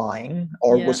was lying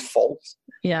or was false,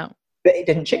 that it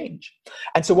didn't change.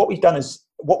 And so what we've done is,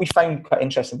 what we found quite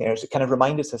interesting there is it kind of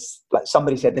reminded us, like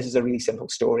somebody said, this is a really simple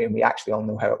story and we actually all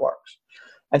know how it works.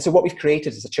 And so what we've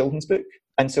created is a children's book.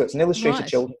 And so it's an illustrated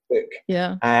children's book.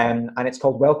 Yeah. And it's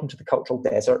called Welcome to the Cultural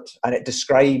Desert. And it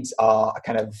describes a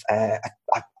kind of a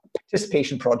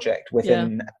participation project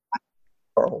within the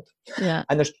world. Yeah.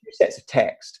 And there's two sets of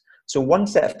text. So one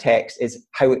set of text is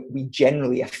how we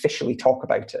generally officially talk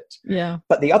about it. Yeah.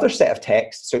 But the other set of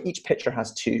text, so each picture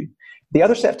has two. The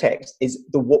other set of text is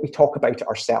what we talk about it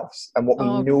ourselves and what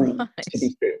we know to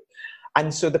be true.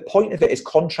 And so the point of it is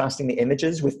contrasting the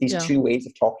images with these two ways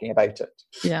of talking about it.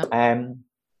 Yeah.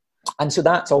 And so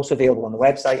that's also available on the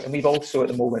website. And we've also, at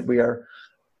the moment, we are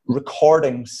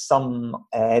recording some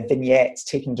vignettes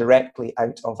taken directly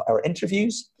out of our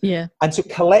interviews. Yeah. And so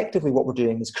collectively what we're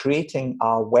doing is creating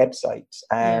a website.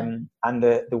 And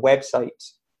the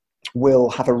website will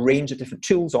have a range of different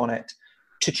tools on it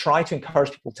to try to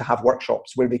encourage people to have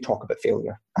workshops where they talk about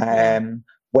failure.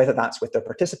 Whether that's with their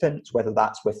participants, whether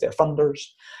that's with their funders.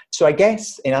 So I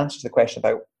guess in answer to the question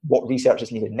about what research is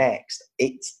needed next,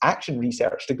 it's action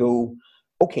research to go,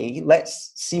 okay,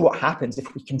 let's see what happens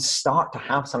if we can start to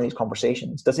have some of these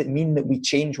conversations. Does it mean that we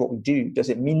change what we do? Does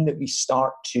it mean that we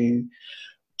start to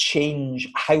change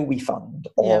how we fund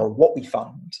or what we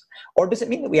fund? Or does it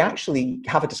mean that we actually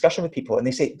have a discussion with people and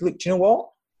they say, look, do you know what?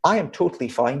 I am totally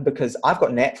fine because I've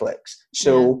got Netflix.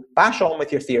 So bash on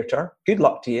with your theatre. Good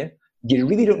luck to you. You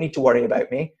really don't need to worry about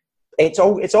me. It's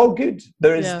all good.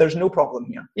 There's no problem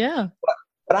here. Yeah.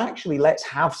 But actually, let's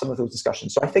have some of those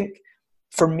discussions. So I think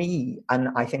for me, and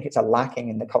I think it's a lacking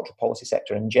in the cultural policy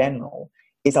sector in general,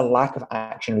 is a lack of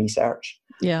action research.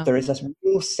 Yeah. There is this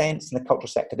real sense in the cultural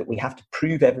sector that we have to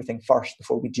prove everything first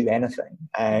before we do anything.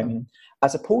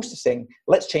 As opposed to saying,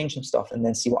 let's change some stuff and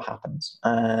then see what happens.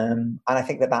 And I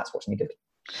think that that's what's needed.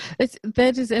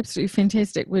 That is absolutely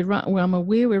fantastic. I'm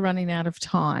aware we're running out of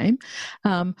time.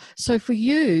 So for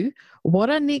you, what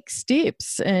are next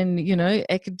steps? And,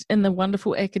 in the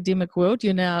wonderful academic world,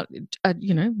 you're now,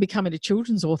 becoming a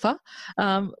children's author.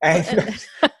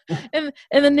 In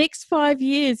the next 5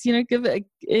 years, we've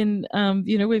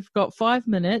got 5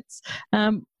 minutes.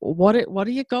 What are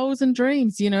your goals and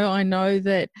dreams? I know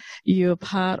that you're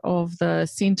part of the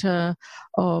Centre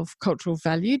of Cultural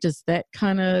Value. Does that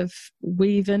kind of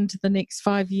weave into the next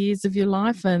 5 years of your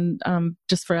life? And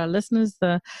just for our listeners,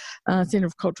 the Centre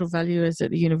of Cultural Value is at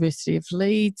the University of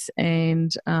Leeds,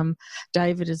 and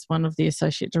David is one of the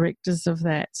associate directors of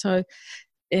that. So,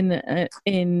 in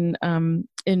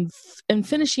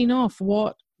finishing off,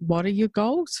 what are your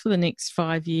goals for the next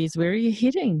 5 years? Where are you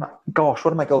heading? Gosh,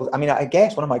 what are my goals? I mean, I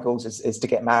guess one of my goals is to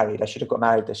get married. I should have got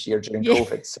married this year during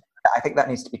COVID. So I think that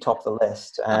needs to be top of the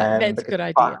list. That's a good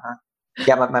idea.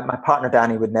 My partner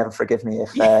Danny would never forgive me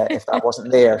if that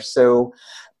wasn't there. So,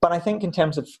 but I think in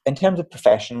terms of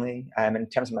professionally, in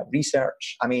terms of my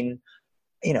research, I mean,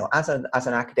 as an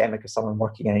academic, as someone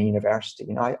working in a university,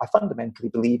 I fundamentally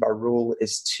believe our role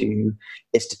is to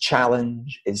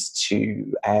challenge, is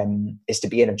to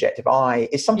be an objective eye,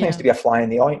 is sometimes to be a fly in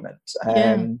the ointment.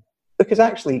 Because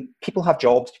actually people have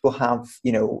jobs, people have,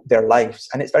 their lives,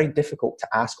 and it's very difficult to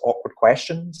ask awkward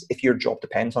questions if your job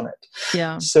depends on it.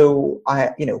 Yeah. So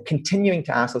continuing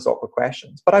to ask those awkward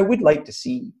questions, but I would like to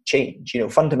see change.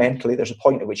 Fundamentally there's a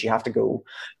point at which you have to go,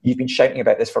 you've been shouting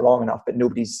about this for long enough, but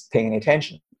nobody's paying any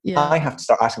attention. Yeah. I have to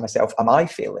start asking myself, am I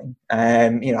failing?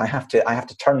 I have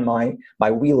to turn my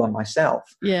wheel on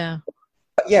myself. Yeah.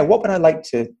 But yeah, what would I like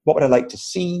to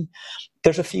see?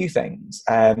 There's a few things.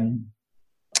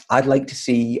 I'd like to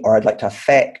see, or I'd like to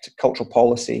affect cultural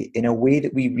policy in a way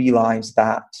that we realise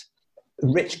that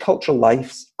rich cultural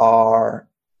lives are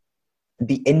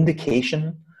the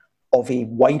indication of a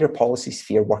wider policy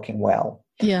sphere working well.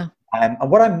 Yeah. And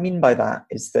what I mean by that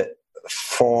is that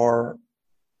for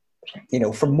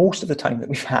most of the time that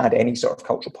we've had any sort of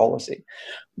cultural policy,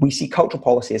 we see cultural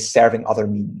policy as serving other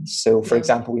means. So, for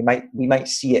example, we might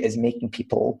see it as making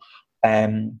people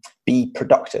be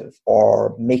productive,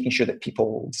 or making sure that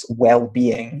people's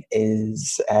well-being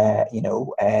is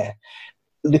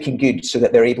looking good so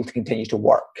that they're able to continue to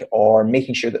work, or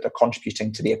making sure that they're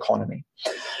contributing to the economy.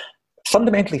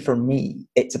 Fundamentally for me,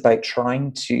 it's about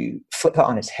trying to flip that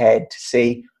on its head to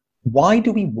say, why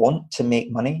do we want to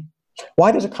make money?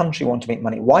 Why does a country want to make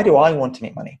money? Why do I want to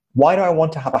make money? Why do I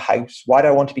want to have a house? Why do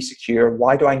I want to be secure?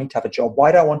 Why do I need to have a job?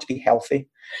 Why do I want to be healthy?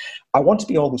 I want to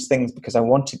be all those things because I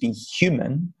want to be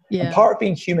human. Yeah. And part of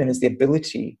being human is the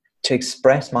ability to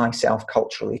express myself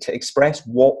culturally, to express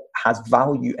what has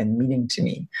value and meaning to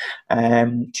me,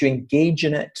 to engage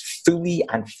in it fully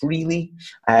and freely,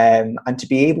 and to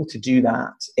be able to do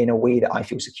that in a way that I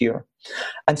feel secure.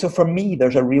 And so for me,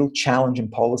 there's a real challenge in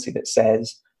policy that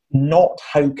says, not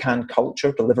how can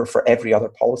culture deliver for every other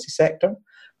policy sector,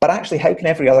 but actually how can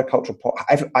every other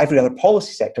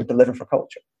policy sector deliver for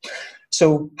culture?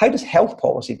 So how does health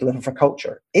policy deliver for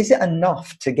culture? Is it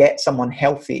enough to get someone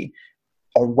healthy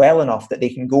or well enough that they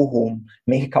can go home,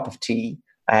 make a cup of tea,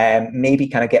 maybe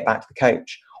kind of get back to the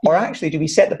couch? Or actually, do we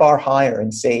set the bar higher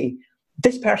and say,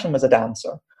 this person was a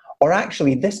dancer, or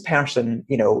actually this person,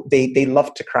 they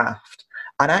love to craft,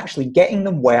 and actually getting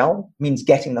them well means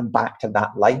getting them back to that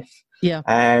life. Yeah.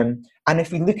 And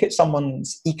if we look at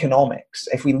someone's economics,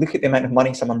 if we look at the amount of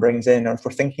money someone brings in, or if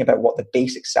we're thinking about what the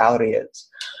basic salary is,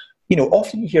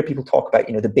 often you hear people talk about,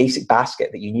 the basic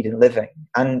basket that you need in living.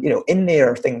 And, in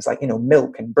there are things like,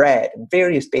 milk and bread and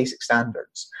various basic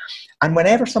standards. And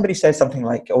whenever somebody says something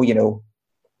like,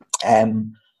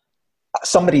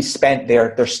 somebody's spent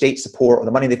their state support or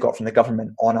the money they've got from the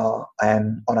government on a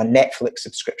Netflix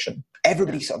subscription,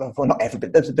 everybody sort of, well, not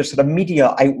everybody, there's sort of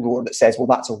media outroar that says, well,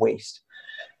 that's a waste.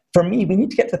 For me, we need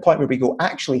to get to the point where we go,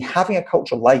 actually, having a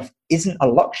cultural life isn't a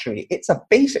luxury. It's a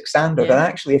basic standard. Yeah. And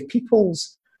actually, if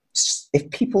people's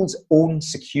own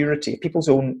security, if people's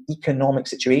own economic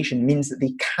situation means that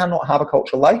they cannot have a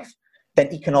cultural life,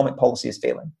 then economic policy is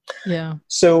failing. Yeah.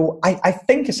 So I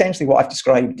think essentially what I've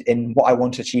described in what I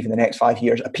want to achieve in the next 5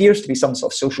 years appears to be some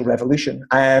sort of social revolution.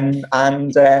 And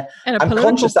a political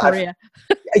conscious that career.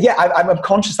 I'm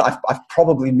conscious that I've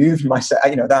probably moved myself.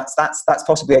 That's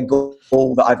possibly a goal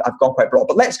that I've gone quite broad.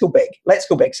 But let's go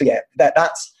big. So yeah,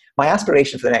 that's my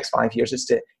aspiration for the next 5 years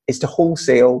is to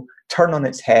wholesale turn on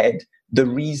its head the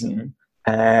reason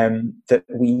that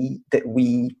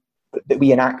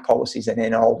we enact policies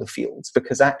in all the fields,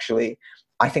 because actually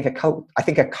I think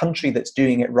a country that's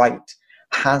doing it right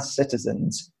has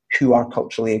citizens who are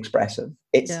culturally expressive.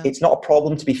 It's not a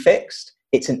problem to be fixed.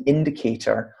 It's an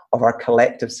indicator of our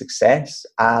collective success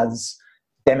as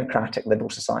democratic liberal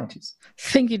societies.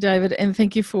 Thank you, David, and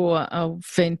thank you for a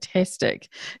fantastic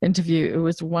interview. It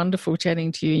was wonderful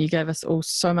chatting to you. You gave us all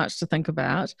so much to think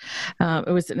about.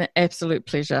 It was an absolute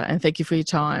pleasure, and thank you for your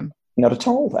time. Not at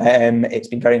all. It's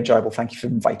been very enjoyable. Thank you for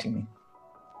inviting me.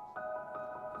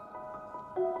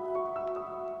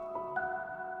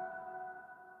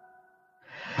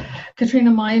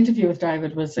 Katrina, my interview with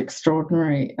David was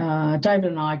extraordinary. David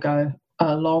and I go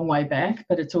a long way back,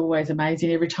 but it's always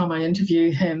amazing every time I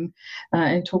interview him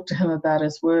and talk to him about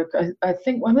his work. I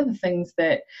think one of the things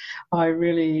that I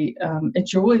really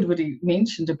enjoyed what he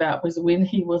mentioned about was when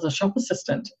he was a shop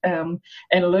assistant and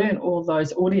learned all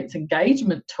those audience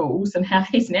engagement tools and how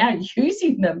he's now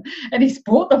using them and he's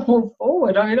brought them all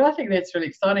forward. I mean, I think that's really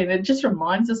exciting. It just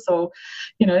reminds us all,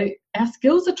 our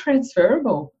skills are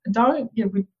transferable.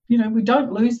 We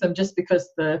don't lose them just because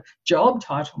the job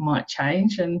title might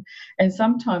change, and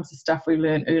sometimes the stuff we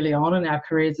learn early on in our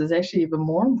careers is actually even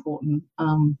more important.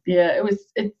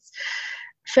 It's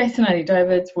fascinating.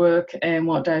 David's work and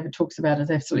what David talks about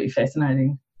is absolutely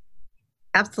fascinating.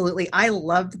 Absolutely. I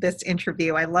loved this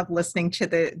interview. I love listening to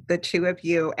the two of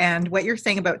you. And what you're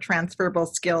saying about transferable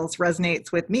skills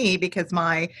resonates with me because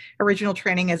my original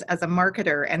training is as a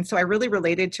marketer. And so I really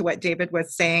related to what David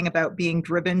was saying about being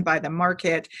driven by the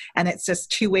market. And it's this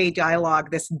two-way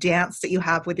dialogue, this dance that you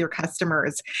have with your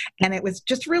customers. And it was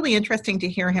just really interesting to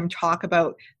hear him talk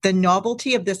about the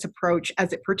novelty of this approach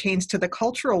as it pertains to the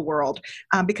cultural world.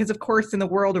 Because of course, in the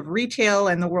world of retail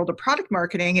and the world of product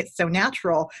marketing, it's so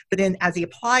natural. But then as he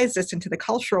applies this into the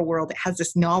cultural world, it has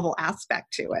this novel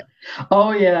aspect to it.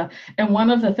 Oh, yeah. And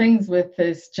one of the things with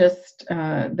this, just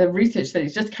the research that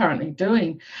he's just currently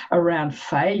doing around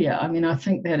failure, I mean, I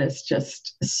think that is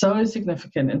just so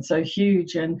significant and so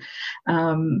huge. And,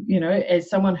 as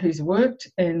someone who's worked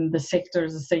in the sector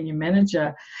as a senior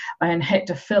manager and had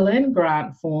to fill in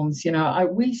grant forms,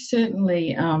 we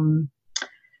certainly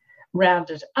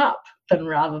rounded up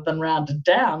rather than rounded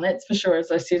down, that's for sure,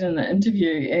 as I said in the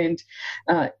interview. And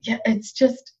it's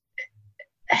just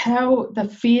how the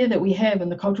fear that we have in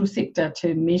the cultural sector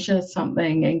to measure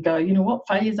something and go, what,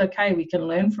 failure's okay, we can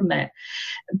learn from that.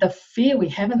 The fear we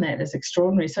have in that is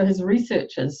extraordinary. So his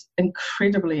research is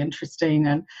incredibly interesting.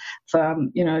 And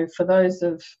for those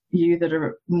of you that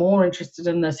are more interested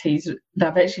in this, they've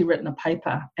actually written a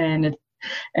paper, and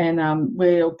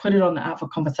we'll put it on the Art for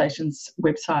Conversations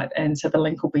website, and so the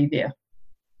link will be there.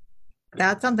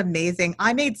 That sounds amazing.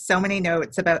 I made so many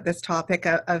notes about this topic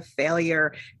of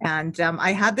failure. And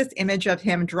I had this image of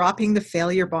him dropping the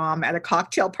failure bomb at a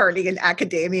cocktail party in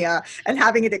academia and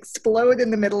having it explode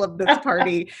in the middle of this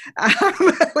party,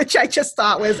 which I just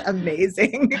thought was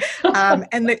amazing.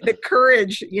 And the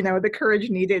courage, the courage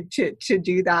needed to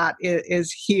do that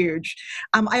is huge.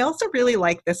 I also really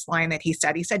like this line that he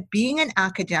said. He said, being an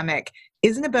academic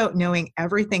isn't about knowing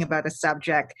everything about a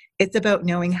subject. It's about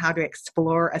knowing how to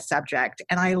explore a subject.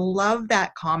 And I love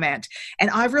that comment. And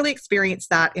I've really experienced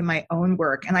that in my own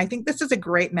work. And I think this is a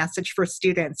great message for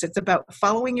students. It's about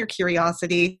following your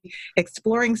curiosity,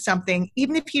 exploring something.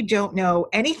 Even if you don't know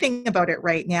anything about it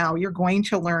right now, you're going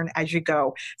to learn as you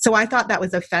go. So I thought that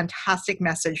was a fantastic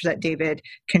message that David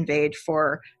conveyed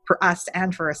for us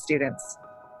and for our students.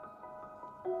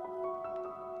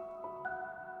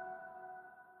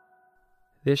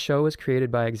 This show was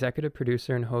created by executive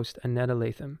producer and host Annetta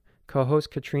Latham,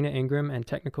 co-host Katrina Ingram, and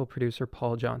technical producer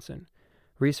Paul Johnson.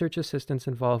 Research assistants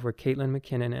involved were Caitlin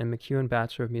McKinnon and McEwen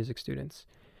Bachelor of Music students.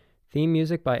 Theme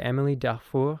music by Emily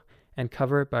Darfour and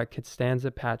cover by Constanza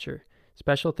Patcher.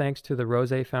 Special thanks to the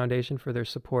Rose Foundation for their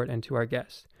support and to our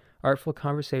guests. Artful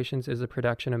Conversations is a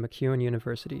production of McEwen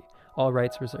University. All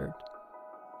rights reserved.